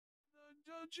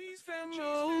Dudgie's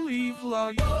family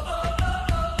vlog.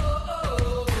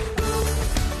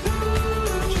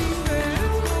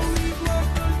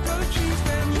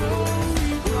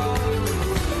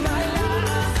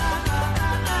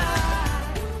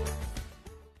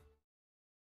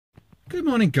 Good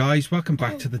morning, guys. Welcome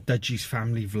back to the Dudgie's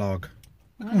family vlog.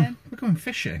 We're going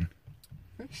fishing.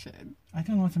 Fishing? I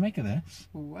don't know what to make of this.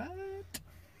 What?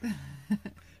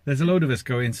 There's a load of us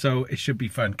going, so it should be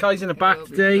fun. Kai's in the back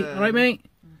today. All right, mate?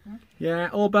 Yeah,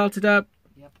 all belted up.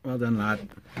 Yep. Well done, lad.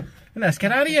 And let's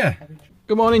get out of here.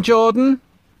 Good morning, Jordan.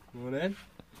 Morning.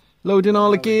 Loading all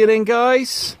the gear in,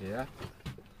 guys. Yeah.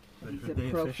 He's a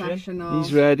professional.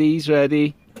 He's ready, he's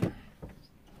ready.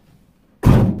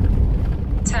 Turn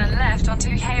left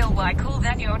onto Hale Wycall,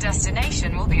 then your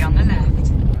destination will be on the left.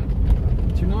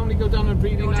 Do you normally go down a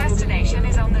breeding Your destination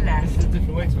is on the This left. is a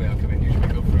different way to where I come in. Usually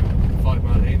go through 5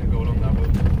 mile lane and go along that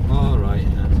road. All right.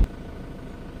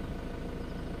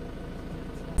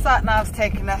 Sat nav's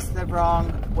taking us the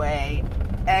wrong way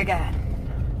again.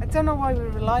 I don't know why we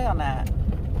rely on it.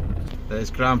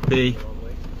 There's Grampy.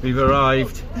 We've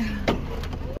arrived.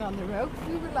 On the road,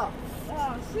 we were lost.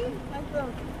 Oh, see? I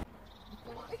broke.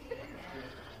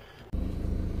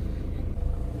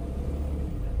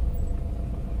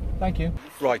 Thank you.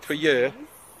 Right, we're here.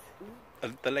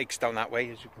 The lake's down that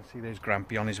way. As you can see, there's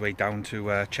Grampy on his way down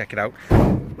to check it out.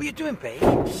 What are you doing,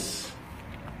 babes?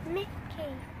 Mickey.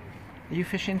 Are you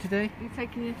fishing today? You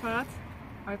taking your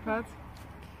iPad?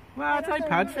 Well, it's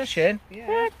iPad fishing.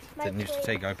 Yeah. Didn't used to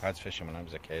take iPads fishing when I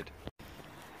was a kid.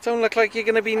 Don't look like you're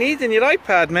going to be needing your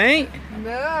iPad, mate.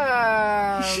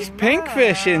 No. She's pink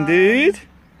fishing, dude.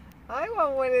 I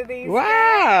want one of these.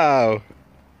 Wow.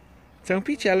 Don't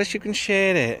be jealous, you can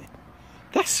share it.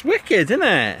 That's wicked, isn't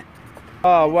it?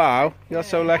 Oh, wow. You're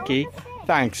so lucky.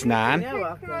 Thanks, Nan.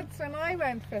 That's when I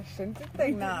went fishing, did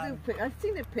they not? I've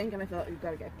seen it pink and I thought you've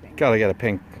got to get pink. Gotta get a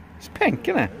pink. It's pink,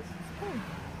 isn't it?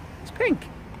 It's pink.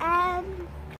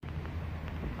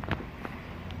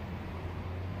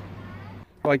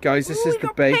 Right, guys, this is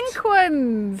the bait. Pink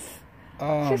ones.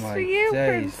 Oh Just my for you,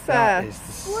 days, that is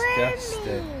Princess.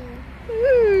 disgusting.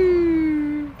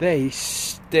 Ooh. They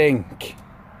stink.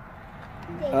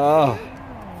 Oh,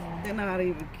 They're not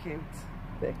even cute.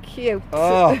 They're cute.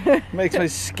 oh, makes my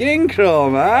skin crawl,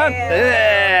 man.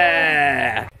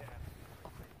 Yeah.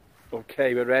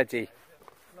 Okay, we're ready.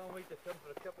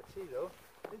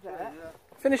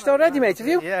 Finished already, mate, have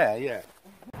you? Yeah, yeah.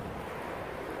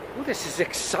 Oh, this is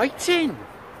exciting.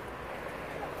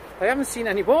 I haven't seen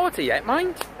any water yet,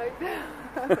 mind.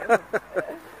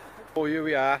 Oh, here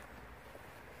we are.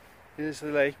 Here's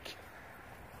the lake.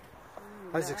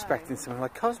 I was expecting something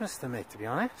like Cosmos to make, to be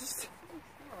honest.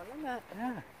 Oh, isn't it?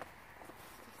 Yeah.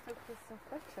 There's some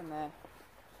fish in there.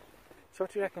 So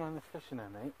what do you reckon on the fishing there,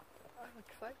 mate? I'm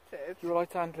excited. You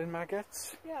like handling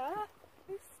maggots? Yeah, I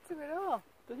used to do it all.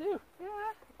 Did you?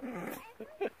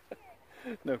 Yeah.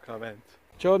 No comment.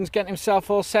 Jordan's getting himself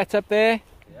all set up there.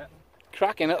 Yeah.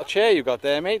 Cracking little chair you got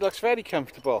there, mate. Looks very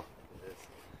comfortable. It is.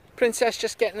 Princess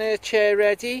just getting her chair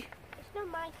ready. It's not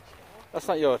my chair. That's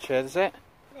not your chair, is it?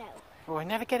 No. Oh, I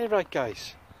never get it right,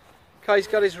 guys. Kai's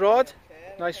got his rod.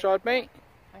 Nice rod, mate.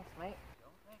 Thanks, mate.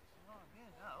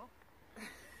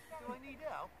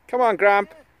 Come on,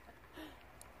 Gramp.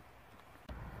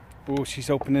 Oh, she's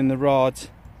opening the rod.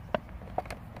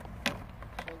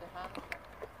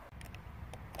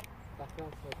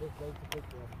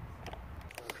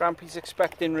 Grampy's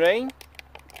expecting rain.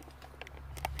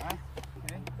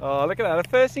 Oh, look at that. The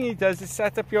first thing he does is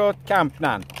set up your camp,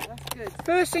 Nan. That's good.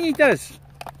 First thing he does.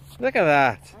 Look at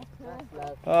that. That's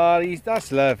love. Oh,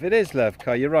 that's love. It is love,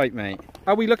 Kai. You're right, mate.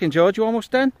 How are we looking, George? You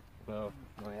almost done? No,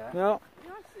 not yet. No.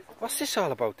 What's this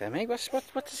all about then, mate? What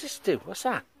does this do? What's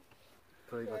that?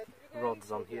 Put like rods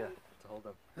on here to hold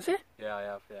them. Is it? Yeah, I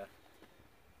have, yeah.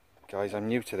 Guys, I'm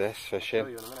new to this Show fishing.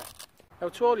 you in a minute. Now,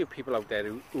 to all you people out there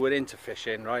who are into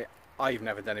fishing, right? I've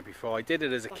never done it before. I did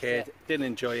it as a kid, didn't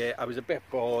enjoy it. I was a bit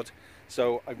bored,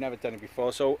 so I've never done it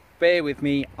before. So bear with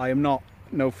me. I am not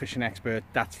no fishing expert,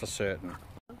 that's for certain.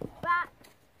 Back.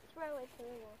 Throw it to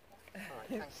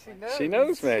the water. She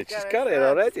knows, mate. She's got it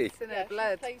already. It's in her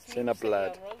blood. It's in her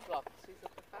blood.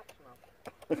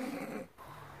 So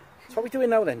what are we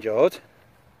doing now then, George?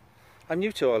 I'm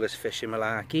new to all this fishing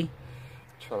malarkey.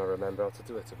 Trying to remember how to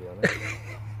do it, to be honest.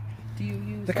 Do you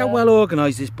use Look how well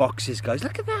organised this box is, guys.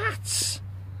 Look at that.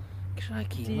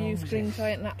 Crikey, Do you use Moses. Green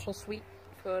Giant Natural Sweet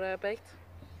for bait?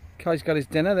 Kai's got his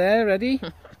dinner there, ready?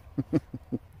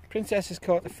 Princess has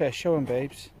caught the fish. Show him,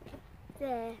 babes.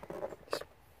 There.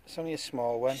 It's only a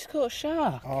small one. She's caught a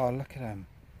shark. Oh, look at him.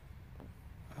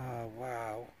 Oh,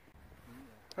 wow.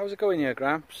 How's it going here,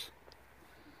 Gramps?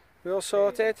 We all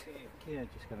sorted? Yeah,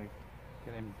 just gotta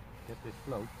get this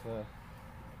float to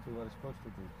do what it's supposed to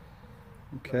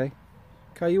do. Okay.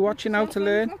 Okay, you watching how to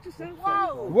learn?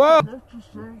 Whoa! Whoa!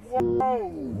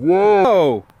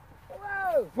 Whoa!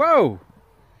 Whoa!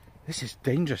 This is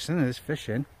dangerous, isn't it, this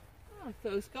fishing? Oh, I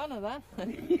thought it was gone or that.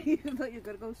 You thought you were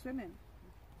going to go swimming.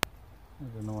 I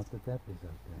don't know what the depth is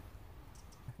out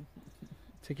there.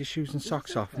 Take your shoes and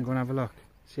socks off and go and have a look.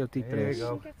 See how deep it is. There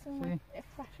you go. Get some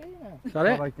flasher, you know. Is that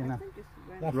it? Right, now.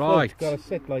 That Right. float's got to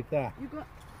sit like that. You got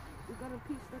a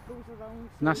piece that goes around.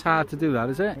 And that's hard to do, that,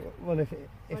 is it? Well, if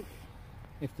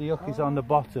the hook is on the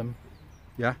bottom.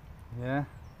 Yeah. Yeah.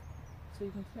 So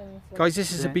you can turn this Guys,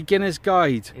 this is a Yeah. beginner's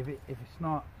guide. If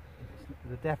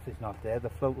the depth is not there, the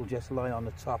float will just lie on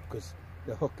the top because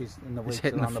the hook is in the It's weights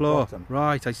hitting are the on floor. the bottom.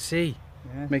 Right, I see.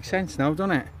 Yeah. Makes sense now,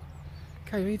 doesn't it?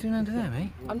 Okay, what are you doing under there,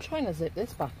 mate? I'm trying to zip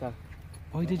this back up.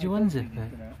 Why did you unzip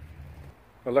it?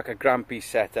 Well, look at Grampy's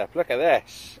setup. Look at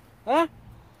this. Huh?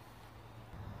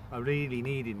 I really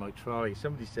needed my try.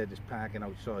 Somebody said it's parking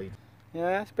outside.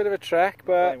 Yeah, it's a bit of a trek,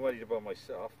 but I'm worried about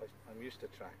myself. I'm used to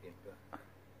tracking, but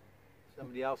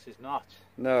somebody else is not.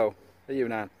 no. Are you,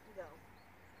 Nan? No.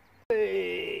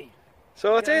 Hey!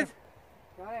 Sorted?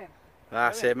 Right.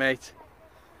 That's it, mate.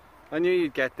 I knew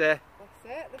you'd get there.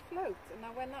 That's it, the float. And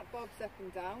now when that bobs up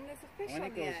and down, there's a fish When on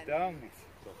it the goes end. down,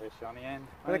 it's a fish on the end.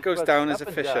 When it goes down, there's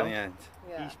a fish on the end.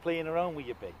 Yeah. He's playing around with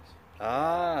your bait.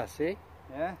 Ah, see?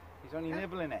 Yeah, he's only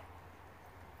nibbling it.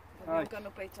 I've not got no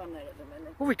bait on there at the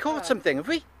minute. Oh, we caught something, have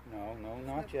we? No,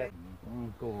 not yet.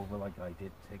 Don't go over like I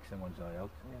did, take someone's eye out.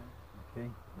 Yeah. Okay?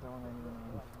 Don't want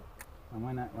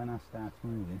anyone And when I start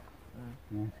moving,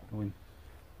 yeah, it's going.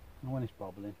 And when it's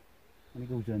bobbling, when it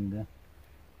goes under,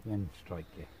 then strike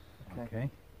it. Okay?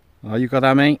 Oh, you got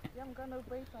that, mate? You haven't got no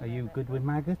bait on Are there, you mate. good with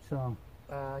maggots or?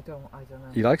 I don't know.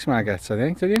 He likes maggots, I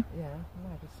think, do you? Yeah,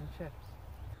 maggots and chips.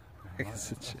 Maggots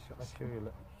and chips. I'll show you a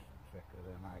little trick of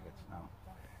the maggots now.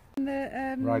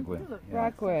 The Ragworm.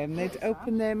 Yeah. ragworm, they'd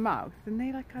open their mouth and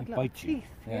they like had They little bite you. teeth.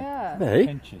 Yeah. Yeah. Hey?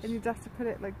 Pinches. And you'd have to put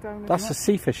it like down. That's the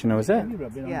sea fishing, though, is it? You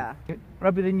rub it on. Yeah.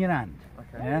 Rub it in your hand.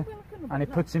 Okay. Yeah. And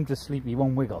it puts him to sleep. He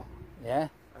won't wiggle. Yeah.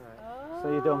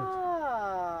 So you don't.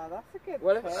 Ah, that's a good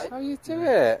Well, trick. how you do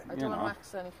it? I you don't want know. to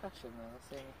max any fashion though, that's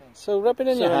the only thing. So rub it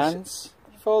in So your it's- hands.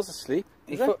 He falls asleep.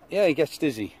 Is it? Yeah, he gets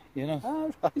dizzy. You know.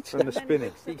 Oh, right. From the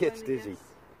spinning, he gets dizzy.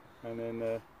 And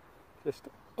then just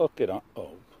hook it on.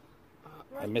 Oh,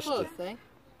 I missed it. Thing.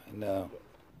 No.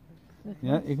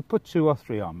 Yeah, you can put 2 or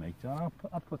 3 on, mate. I'll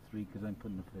put 3 because I'm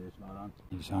putting the first one on.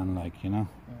 He's on, like, you know.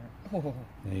 There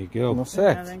you go. That's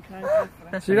And it. then can I drop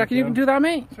it, So you reckon you can do that,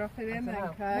 mate? drop it in then,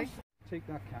 okay? Take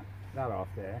that off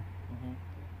there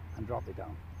and drop it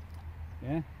down.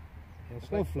 Yeah? It'll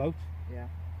slow float. Yeah.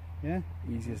 Yeah?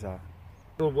 Easy as that.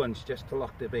 Little ones just to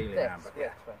lock the bailey This? around. Yeah.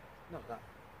 No,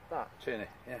 that. Turn it,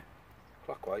 yeah.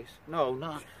 Clockwise. No,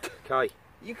 not. Kai.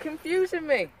 You're confusing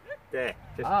me. There.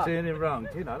 Just Ah. turn it round.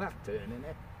 You know, that's turning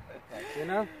it. You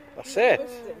know? That's it.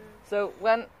 So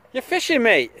when You're fishing,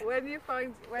 mate. when you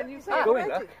say Go in,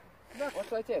 look. what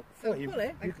do I do? So pull it,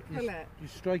 pull it. You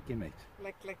strike him, mate.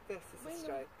 Like this is a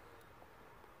strike.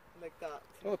 Like that.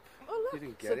 Up. Oh look. You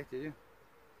didn't get it, did you?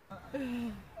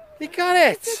 You got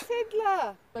it.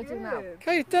 Tiddler. What do I do now?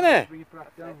 Okay, you've done it. Bring it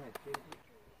back down, mate.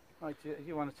 Right,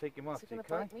 you want to take him off, Is it do you,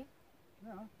 gonna Kai? bite me?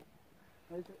 No.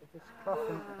 There's cloth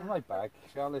in my bag.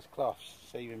 See all this cloth?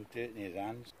 Save him dirt in his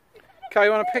hands. Okay,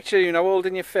 you want a picture of you now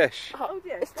holding your fish? Oh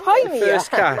yeah, it's tiny.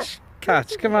 First catch,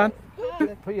 come on.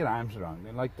 Put your arms around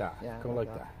him like that. Yeah, Go like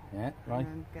like that. Yeah, right.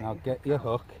 then get Now your get your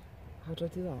hook. How do I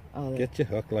do that? Oh, Get your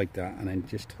hook like that, and then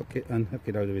just unhook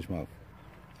it out of his mouth.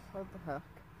 hold the hook.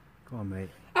 Come on, mate.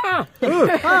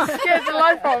 Scared the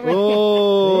life out of me.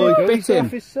 Oh, he bit He's off him.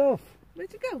 his stuff.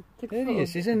 Where'd you go? There he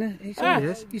is, isn't he?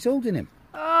 He's holding him.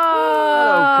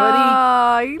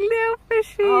 Oh, you little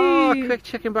fishy. Oh, quick,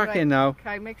 check him back Right. in now.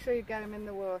 Okay, make sure you get him in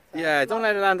the water. Yeah, don't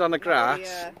let it land on the grass.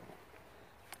 Yeah.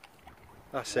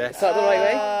 That's it. Is that the right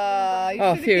way? You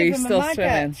Oh, should phew, have he's given him still a maggot,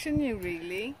 swimming. shouldn't you,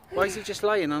 really? Why is he just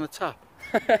lying on the top?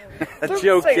 Don't say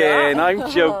Joking, that.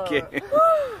 I'm joking. You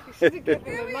should have given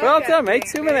him a Well maggot, done, mate.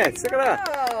 2 maybe. minutes. Look at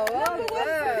that. Oh, well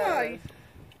done.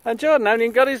 And Jordan hasn't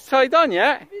even got his tied on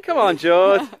yet. Come on,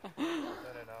 Jord.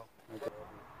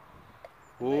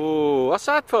 Ooh, what's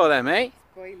that for then, mate?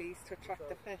 Boilies to attract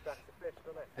the fish.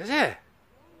 Is it?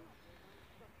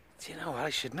 Do you know what? I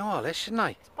should know all this, shouldn't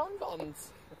I? Bonbons.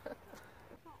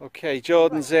 Okay,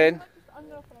 Jordan's in.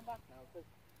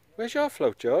 Where's your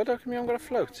float, Jord? How come you haven't got a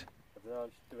float? I'm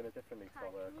just doing it differently from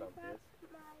Grampy is.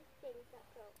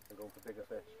 I'm going for bigger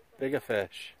fish. Bigger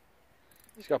fish.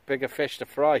 He's got bigger fish to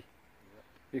fry.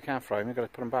 You can't fry them, you've got to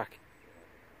put them back.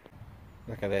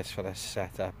 Look at this for the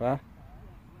setup, huh?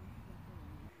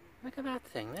 Look at that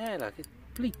thing there, look, it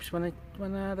bleeps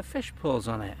when the fish pulls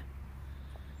on it.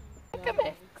 Pick a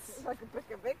mix. Like a pick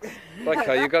a mix.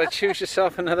 Right, you've got to choose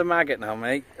yourself another maggot now,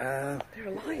 mate. They're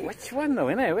alive. Which one though,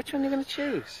 innit? Which one are you going to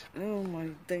choose? Oh my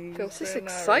days. Feels this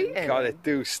exciting. God, it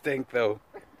do stink though.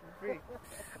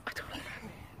 I don't know.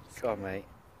 Go on, mate.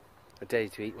 I dare you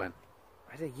to eat one.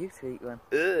 I dare you to eat one.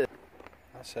 Ugh.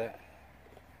 That's it.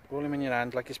 Roll him in your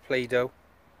hand like it's Play-Doh.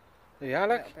 There you are,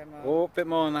 look. Oh, a bit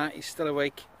more than that. He's still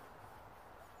awake.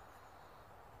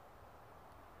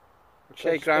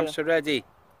 Okay, Gramps, we're ready.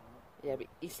 Yeah, but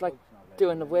he's like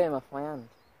doing the worm off my hand.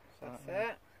 That's it.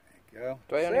 There you go.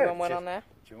 Do I only want one on there?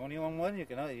 Do you only want one? You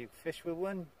can you fish with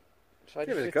one. Give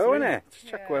it a go, innit? Just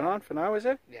chuck one on for now, is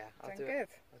it? Yeah, I'll do it.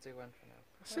 I'll do one for now.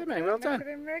 That's it, mate. Well done. Put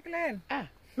him wriggling.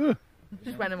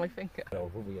 Just went in my finger.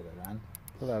 Over with the hand.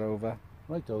 Pull that over.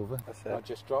 Right over. That's Now it.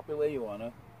 just drop it where you want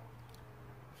to.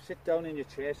 Sit down in your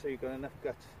chair so you've got enough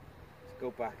guts to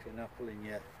go back and not pulling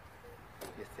your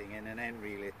thing in, and then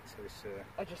reel it to this.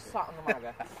 I just sat on the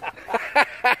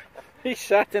maggot. He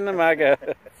sat in the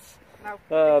maggot. Now,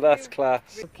 Oh, that's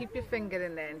class. keep your finger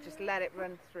in there and just let it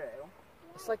run through.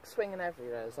 It's like swinging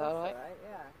everywhere, is that right?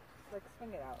 Yeah. It's like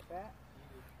swing it out a bit.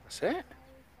 That's it.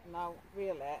 Now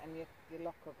reel it and your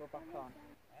lock will go back on.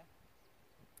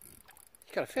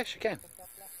 You got a fish again.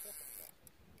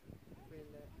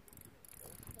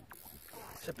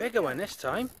 It's a bigger one this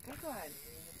time. Big one.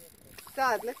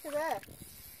 Dad, look at that.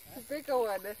 It's a bigger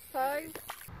one this time.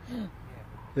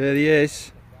 There he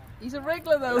is. He's a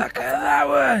wriggler though. Look at that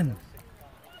one.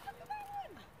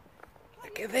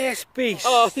 Look at this beast.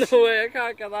 Oh no way, I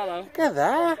can't get that off. Look at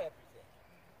that.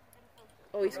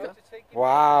 Oh, he's got.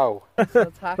 Wow.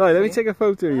 Right, let me take a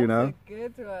photo of you now. That's a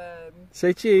good one.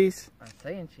 Say cheese. I'm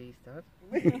saying cheese, Dad.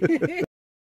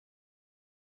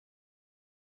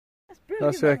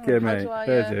 That's wicked, mate. do I,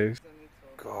 Fair dues.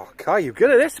 God, Kai, you're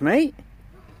good at this, mate.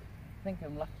 I think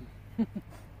I'm lucky.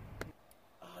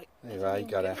 There you are, you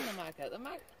got it. The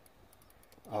maggot.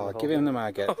 Oh, give him the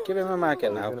maggot. Give him a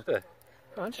maggot now.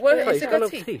 Well, it's got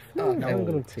teeth. No, I haven't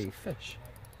got no teeth. Fish.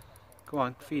 Go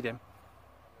on, feed him.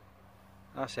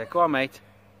 That's it. Go on, mate.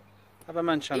 Have a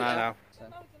munch on that now.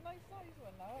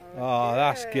 Oh,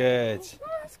 that's good.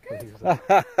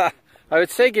 I would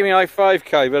say give me a high five,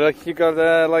 Kai, but you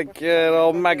got like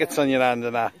little maggots on your hand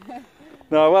and that.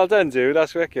 No, well done, dude.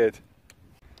 That's wicked.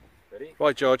 Ready?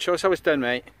 Right, George, show us how it's done,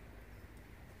 mate.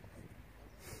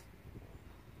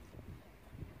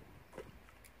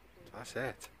 That's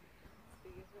it.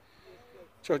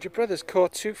 George, your brother's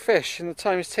caught 2 fish in the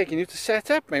time it's taking you to set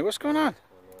up, mate. What's going on?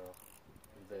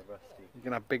 A bit rusty. You're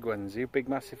going to have big ones, you big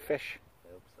massive fish. I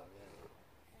hope so,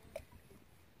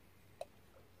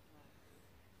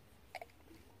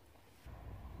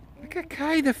 yeah. Look at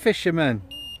Kai the fisherman.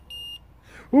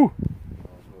 Ooh.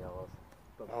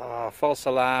 Oh, false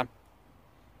alarm.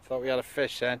 Thought we had a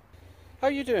fish then. How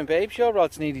you doing, babes? Your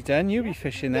rod's nearly done. You'll be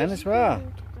fishing then as well.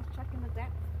 Just checking the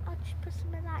depth. I'll just put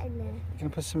some of that in there. You're gonna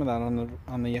put some of that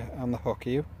on the hook, are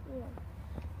you?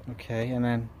 Yeah. Okay, and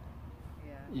then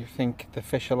you think the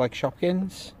fish are like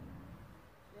Shopkins?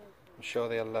 I'm sure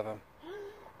they'll love them.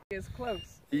 It's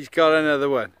close. He's got another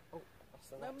one.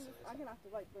 I'm gonna have to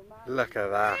wipe them out. Look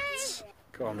at that.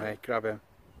 Go on, mate. Grab him.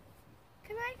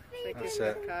 Can I feed That's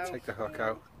him? it. Take the hook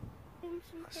out. Him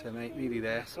some That's fish? it, mate. Nearly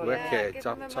there. Yeah, Wicked. give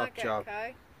Top him the top maggot, job.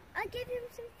 Kai. I give him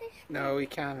some fish. No, he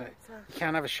can't. You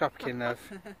can't have a Shopkin, love.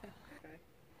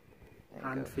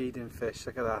 Hand feeding fish.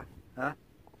 Look at that. Huh?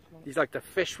 He's like the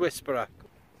fish whisperer.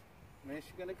 Where's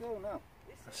she gonna go now?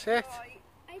 That's it.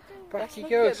 I don't. Back he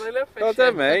wicked, goes. I love Well fishing.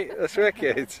 done, mate. That's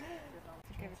wicked. Give it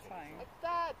time.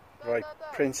 Dad, Right,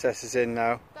 Princess is in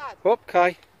now. Dad. Whoop,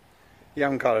 Kai. You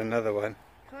haven't got another one.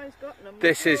 Kai's got number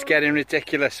This is getting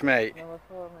ridiculous, mate. Number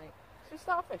 4, mate. Should we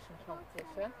start a fishing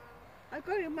competition? I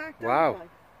got you marked Wow. out.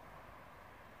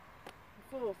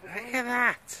 Look at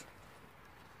that.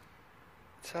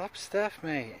 Top stuff,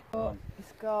 mate.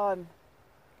 It's gone.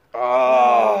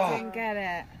 Oh, Didn't get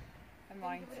it. Never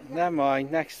mind. never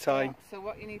mind. Next time. So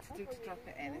what you need to do to drop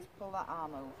it in is pull that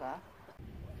arm over.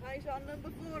 Guys on number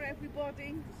 4,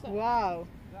 everybody. Wow.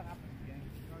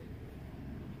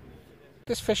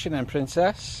 This fishing then,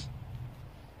 Princess.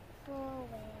 Boring.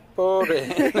 Boring.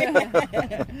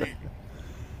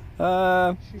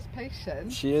 She's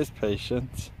patient. She is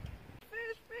patient.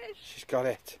 First fish. She's got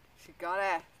it. She got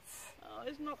it. Oh,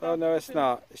 it's not Oh no, it's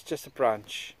not. It's just a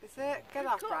branch. Is it? Get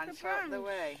that branch out of the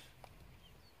way.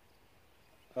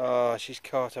 Oh, she's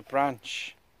caught a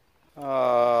branch.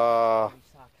 Oh,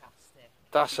 Sarcastic.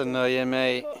 that's annoying,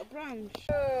 mate. Got a branch.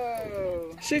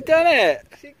 Oh, She done it.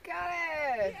 she got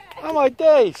it. Oh my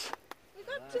days. We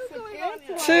Two going on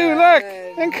here. Two,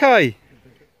 look! Okay.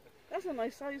 That's a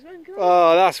nice size one, girl.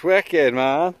 Oh, that's wicked,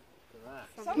 man.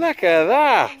 Look at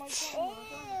that.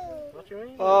 What do you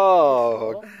mean?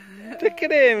 Oh, look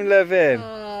at him living.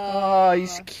 Oh,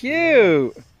 he's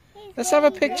cute. Let's have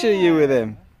a picture of you with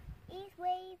him. He's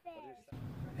waving.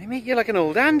 Hey, mate, you're like an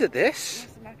old hand at this.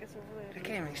 The maggots over there. Look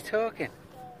at him, he's talking.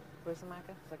 Where's the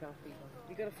maggot? I gotta feed him.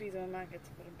 You gotta feed them a maggot to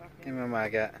put them back Give in. him a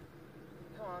maggot.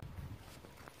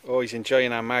 Oh, he's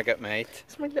enjoying our maggot, mate.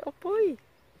 It's my little boy.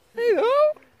 Hello.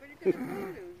 But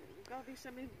you gotta be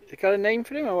something. You got a name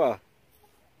for him or what?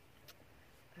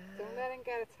 Don't let him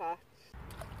get attached.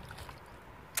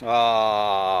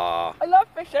 Ah, I love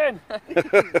fishing.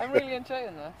 I'm really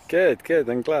enjoying this. good, good.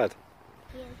 I'm glad.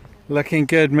 Looking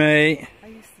good, mate. I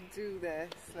used to do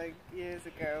this like years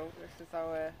ago. This is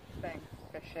our thing,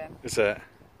 fishing. Is it?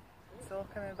 It's all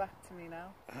coming back to me now.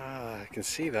 Ah, I can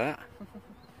see that.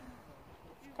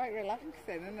 It's quite relaxing,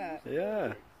 isn't it?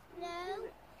 Yeah. No.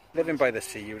 Living by the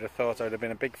sea, you would have thought I would have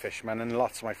been a big fisherman, and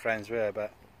lots of my friends were,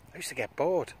 but I used to get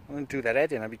bored. I wouldn't do that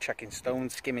heading. I'd be chucking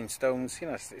stones, skimming stones. You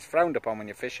know, it's frowned upon when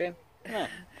you're fishing. Yeah.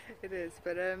 It is,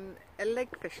 but a lake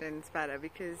fishing's better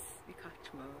because you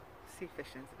catch more. Sea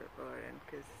fishing's a bit boring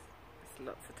because there's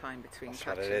lots of time between That's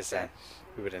what catching it is then. fish.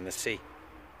 We were in the sea.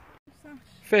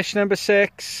 Fish number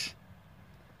 6.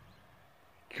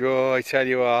 Go, I tell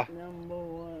you what. Number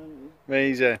one.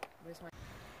 Amazing. Where's my...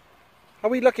 Are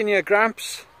we looking here,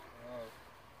 Gramps?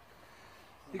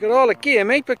 You got all the gear,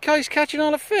 mate, but Kai's catching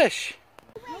all the fish.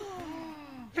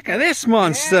 Look at this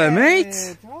monster,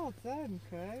 mate. Well done,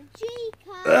 Craig. Chica.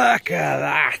 Look at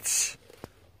that.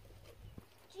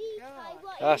 Chica,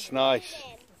 what That's is nice.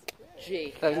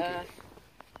 Gee.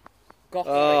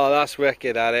 Oh, that's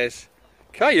wicked, that is.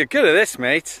 Kai, you're good at this,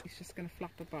 mate. He's just going to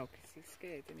flap about because he's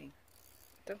scared, isn't he?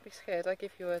 Don't be scared, I'll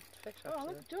give you a fish Oh, after.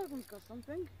 look, Jordan's got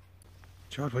something.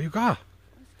 George, what you got?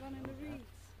 It's gone in the reeds.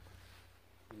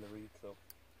 In the reeds, so.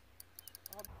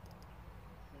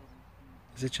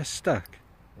 Is it just stuck?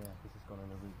 Yeah, this has gone in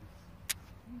the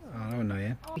reeds. Oh, no, no,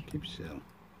 yeah. Keep still.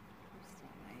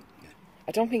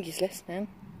 I don't think he's listening.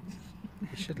 You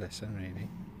should listen,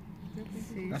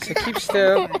 really. That's a keep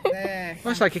still. There.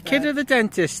 That's like a kid at the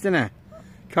dentist, isn't it?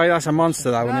 Kai, that's a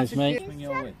monster, that one is, mate. There's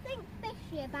something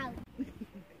fishy about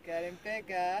Getting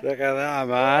bigger. Look at that,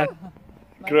 man.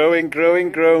 Growing,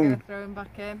 growing, grown. Throw him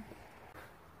back in.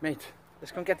 Mate,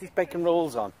 let's go and get these bacon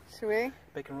rolls on. Shall we?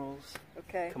 Bacon rolls.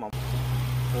 Okay. Come on.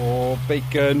 Oh,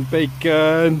 bacon,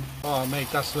 bacon. Oh, mate,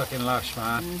 that's looking lush,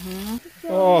 man.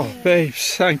 Oh,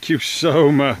 babes, thank you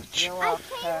so much. You're I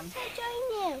welcome. came to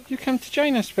join you. You came to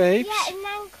join us, babes. Yeah, and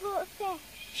Nan caught a fish.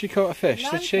 She caught a fish,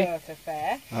 did she? None caught a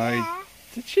fish. Aye.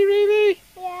 Did she really?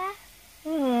 Yeah.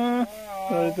 Oh,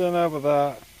 I don't know about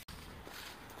that.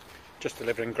 Just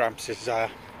delivering Gramps'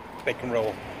 bacon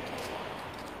roll.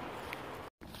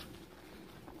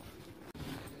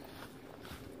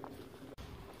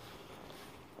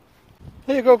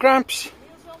 Here you go, Gramps.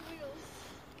 Wheels on wheels.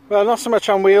 Well, not so much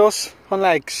on wheels, on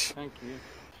legs. Thank you.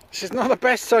 This is not the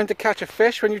best time to catch a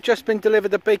fish when you've just been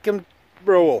delivered a bacon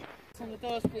roll. On the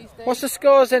doors, please, Dave. What's the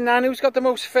scores then, Nan? Who's got the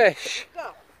most fish?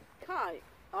 Go. Kai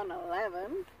on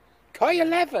 11. Kai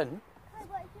 11.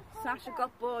 Sasha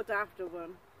got bored after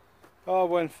one. Oh,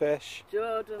 one fish.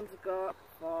 Jordan's got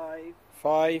 5.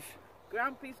 5.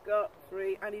 Grampy's got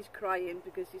 3 and he's crying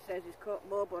because he says he's caught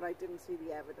more but I didn't see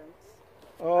the evidence.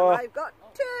 Oh, And I've got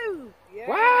 2. Yeah.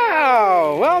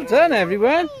 wow! Well done,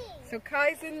 everyone. So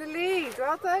Kai's in the lead.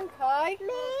 Well done, Kai.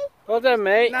 Well done,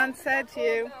 mate. Nan said to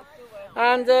you.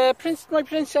 And my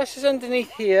princess is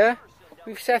underneath here.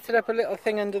 We've set it up a little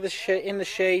thing under the in the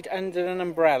shade under an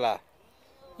umbrella.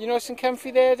 You nice and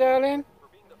comfy there, darling?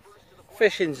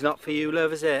 Fishing's not for you,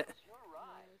 love, is it?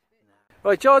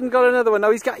 Right, Jordan got another one.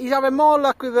 Now he's having more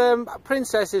luck with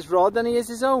Princess's rod than he is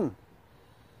his own.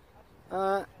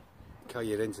 Kai,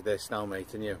 you're into this now, mate,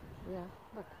 aren't you? Yeah,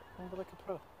 look, I'm like a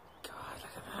pro. God,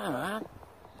 look at that, man.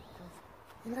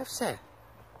 He loves it.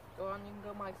 Go on, you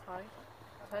can go my side.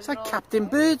 It's like Captain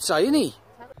Birdseye, isn't he?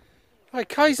 Right,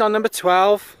 Kai's on number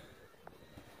 12.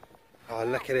 Oh,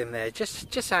 look at him there,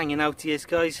 just hanging out he is,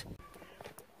 guys.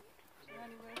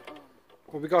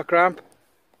 What we got, Gramp?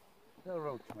 Little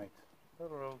roach, mate.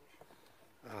 Little roach.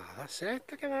 Oh, that's it,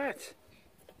 look at that.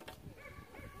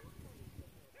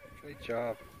 Great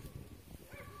job.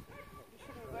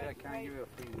 I can't give you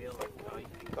a free meal like Kai.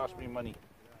 It cost me money.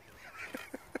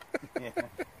 Yeah.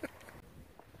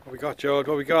 What we got, George?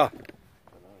 What we got?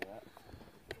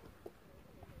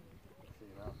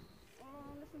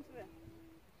 Listen to it.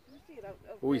 You see it out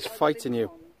Oh, he's fighting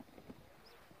you.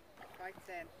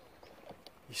 Fighting.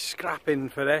 He's scrapping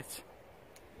for it.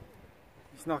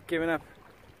 He's not giving up.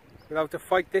 We'll have to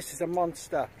fight. This is a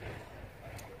monster.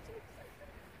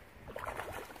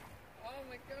 Oh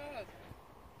my god.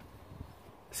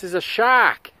 This is a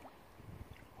shark.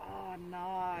 Oh,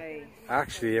 nice.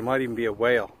 Actually, it might even be a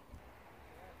whale.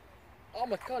 Oh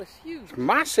my god, it's huge. It's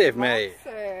massive, mate.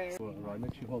 Right,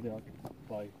 make sure you hold the arc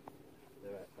by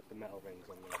the metal rings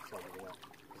on the side of the net,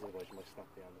 because otherwise you might snap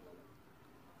the end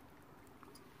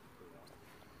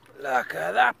of it. Look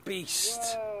at that beast.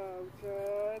 Oh,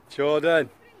 good. Jordan.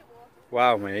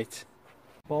 Wow, mate.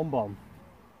 Bomb. Look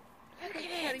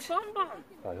at it, bonbon.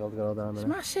 Right, hold the girl down It's there.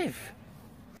 massive.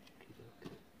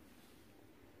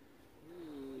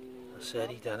 I said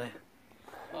he done it.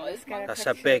 Oh, it's got That's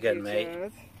a big one,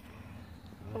 mate.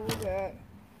 Hold it.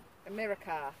 A mirror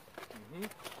car. Do you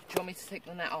want me to take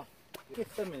the net off? Your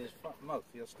thumb in his mouth,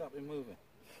 he'll stop him moving.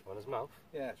 On his mouth.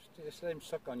 Yeah, just let him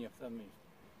suck on your thumb.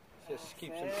 Just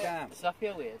keeps him calm. Does that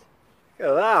feel weird? Look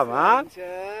at that, man.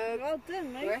 Good. Well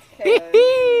done, mate.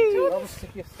 Don't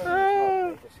stick your thumb in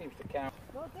his mouth, it just seems to calm.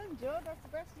 Well done, Joe. That's the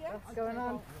best yet. What's going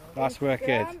on? That's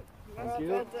wicked. Well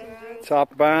done, Joe.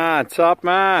 Top man, top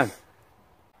man.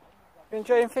 You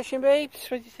enjoying fishing, babes?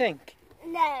 What do you think?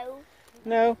 No.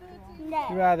 No? No.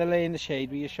 You'd rather lay in the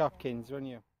shade with your Shopkins, wouldn't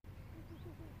you?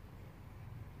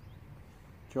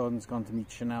 Jordan's gone to meet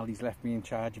Chanel. He's left me in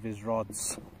charge of his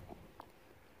rods.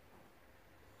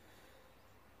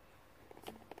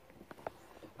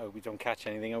 I hope we don't catch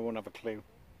anything. I won't have a clue.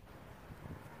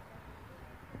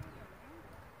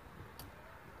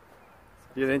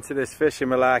 You're into this fishing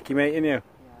malarkey, mate, aren't you?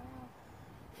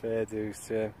 Fair dues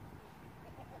to him.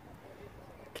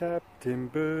 Captain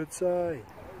Birdseye.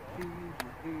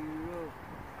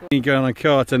 You going and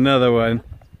caught another one.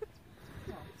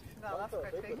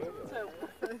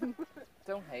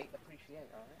 Don't hate, appreciate,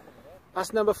 alright?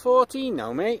 That's number 14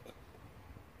 now, mate.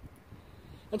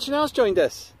 And Chanel's joined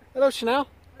us. Hello, Chanel.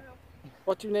 Hello.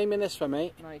 What do you name in this one,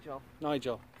 mate? Nigel.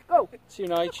 Nigel. Go! See you,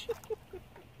 Nige.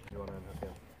 You want to have him?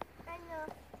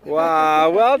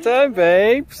 Wow, well done,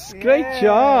 babes. Great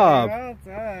job. Well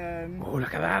done. Oh,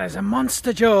 look at that. There's a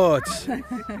monster, George.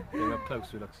 Bring up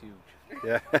close, it looks huge.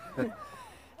 Yeah.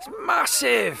 It's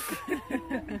massive.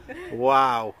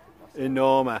 Wow.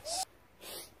 Enormous.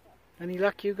 Any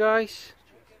luck, you guys?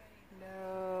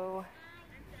 No.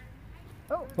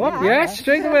 Oh, yes,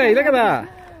 straight away. Look at that.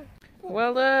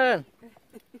 Well done.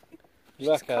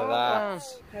 Look at that.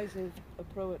 Guy's a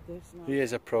pro at this now. He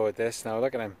is a pro at this now.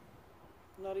 Look at him.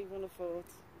 Not even a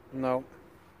fourth. No.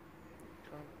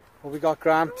 What we got,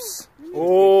 Gramps?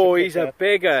 Oh, he's a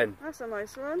big one. That's a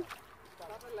nice one.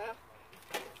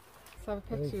 Let's have a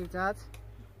picture, of you, Dad.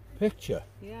 Picture?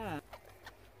 Yeah.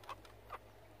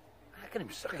 Look at him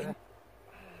sucking.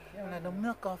 He hasn't had no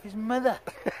milk off his mother.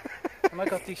 And I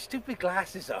got these stupid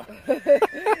glasses on.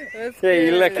 Yeah,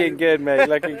 you're looking good, mate.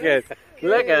 Looking good.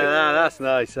 Look at that. That's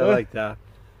nice. I like that.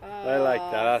 I like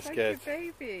that. That's good.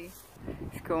 Baby.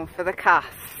 He's going for the cast.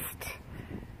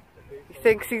 He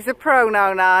thinks he's a pro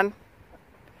now, Nan.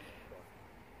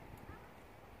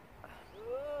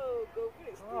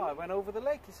 Oh, I went over the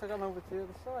lake. He's gone over to the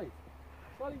other side.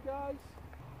 Sorry, guys.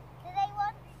 Do they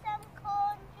want some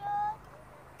corn, George?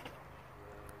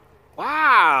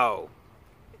 Wow.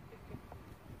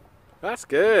 That's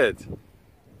good.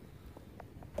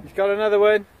 He's got another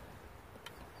one.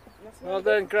 Well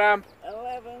done, Graham.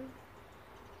 11.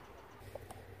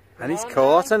 And he's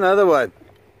caught another one.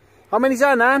 How many's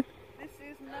that, Nan? This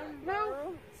is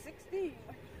number 16.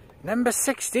 Number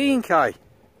 16, Kai.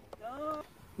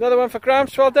 Another one for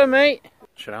Gramps. Well done, mate.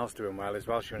 Chanel's doing well as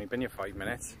well. She's only been here 5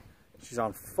 minutes. She's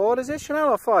on 4, is it, Chanel,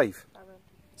 or 5?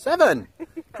 7.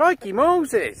 Crikey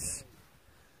Moses.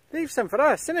 Leave some for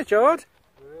us, innit, George?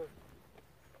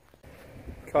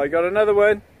 Kai got another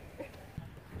one.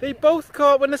 They both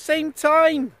caught one at the same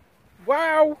time.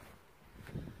 Wow.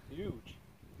 Huge.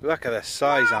 Look at the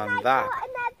size on that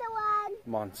Another one.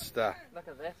 monster. Look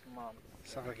at this, Mum.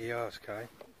 It's not like yours, Kai.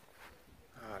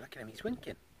 Oh, look at him. He's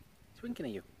winking. He's winking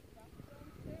at you.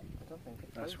 I don't think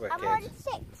it's That's I'm on wicked.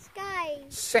 6, guys.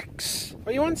 6.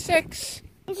 Are you on 6?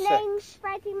 His Six. name's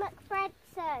Freddie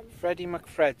McFredson. Freddie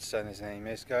McFredson, his name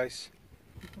is, guys.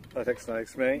 That looks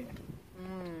nice, mate.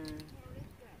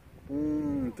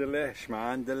 Delish,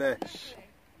 man, delish.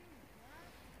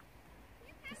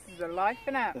 This is a life,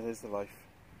 innit? It is the life.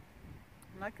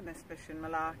 I'm liking this fishing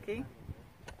malarkey.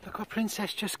 Look what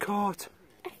Princess just caught.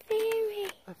 A fairy.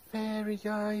 A fairy,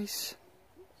 guys.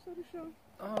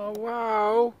 Oh,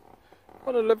 wow.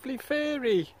 What a lovely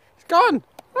fairy. He's gone.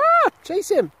 Ah, chase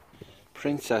him.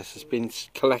 Princess has been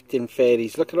collecting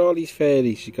fairies. Look at all these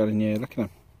fairies she's got in here. Look at them.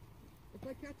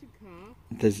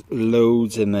 There's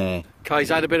loads in there. Kai's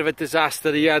had a bit of a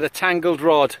disaster. He had a tangled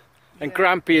rod And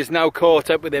Grampy is now caught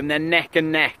up with him. They're neck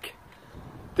and neck.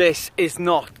 This is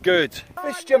not good.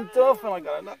 Fish jumped off and I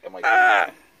got a knock in my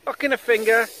Knock in a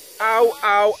finger. Ow,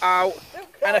 ow, ow.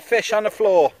 And a fish on the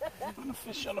floor.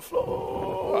 fish on the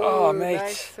floor. Oh, mate.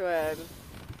 Nice one.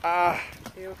 Ah,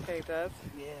 You okay, Dad?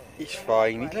 he's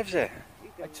fine. He lives it.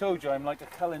 I told you I'm like a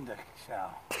calendar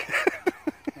shell.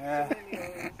 Yeah.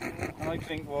 And I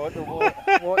drink water.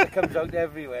 Water comes out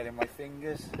everywhere in my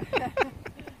fingers.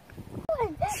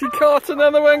 She caught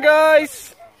another one,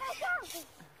 guys.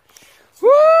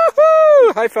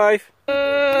 Woohoo! High five.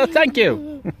 Thank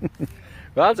you.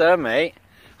 Well done, mate.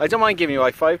 I don't mind giving you a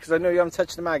high five because I know you haven't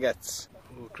touched the maggots.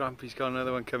 Oh, Grampy's got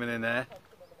another one coming in there.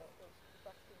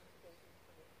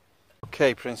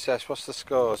 Okay, Princess, what's the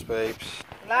scores, babes?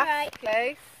 Last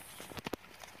place.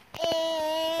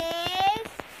 Is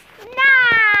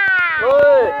now.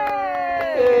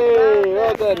 Hey,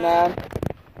 well done, Nan.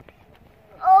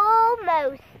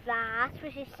 Almost last,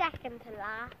 which is second to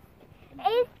last,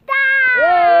 is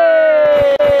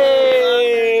down.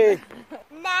 Hey!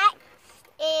 Next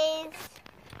is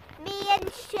me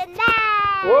and Chanel.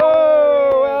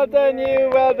 Whoa, well done you,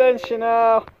 well done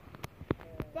Chanel.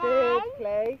 Then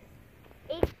Place.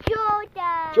 it's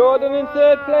Jordan. Jordan in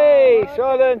third place,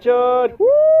 well done Jordan.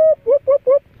 Whoop, whoop, whoop,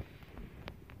 whoop.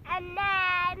 And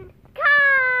then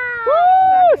Kai.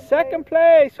 Woo, second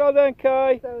place, well done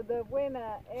Kai. So the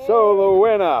winner is... So the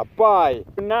winner by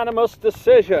unanimous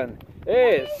decision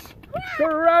is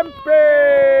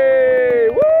Grampy!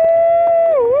 Woo,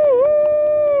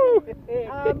 woo,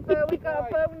 woo. but we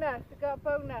got a bonus.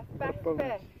 Best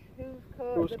bonus. fish.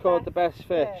 Who's caught the best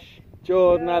fish?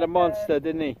 Jordan had a monster,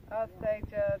 didn't he? I'll say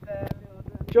Jordan.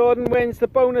 Jordan wins the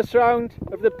bonus round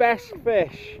of the best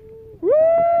fish. Woo!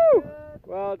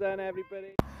 Well done,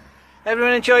 everybody.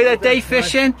 Everyone enjoy their day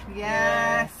fishing?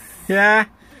 Yes. Yeah.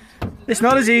 It's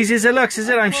not as easy as it looks, is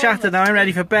it? I'm shattered now. I'm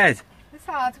ready for bed. It's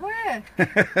hard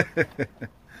work.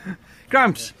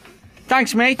 Gramps,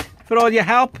 thanks, mate, for all your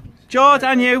help. Jord,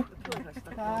 and you.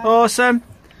 Awesome.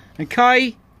 And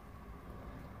Kai,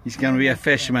 he's going to be a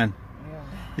fisherman.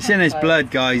 It's in his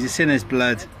blood, guys. It's in his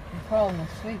blood.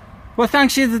 Well,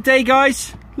 thanks for the day,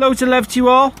 guys. Loads of love to you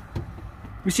all.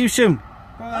 We'll see you soon.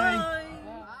 Bye.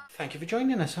 Thank you for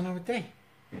joining us on our day.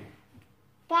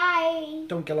 Bye.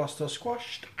 Don't get lost or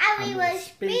squashed. And we will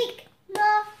speak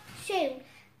more soon.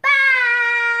 Bye.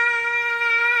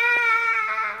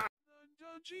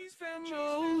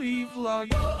 Family vlog.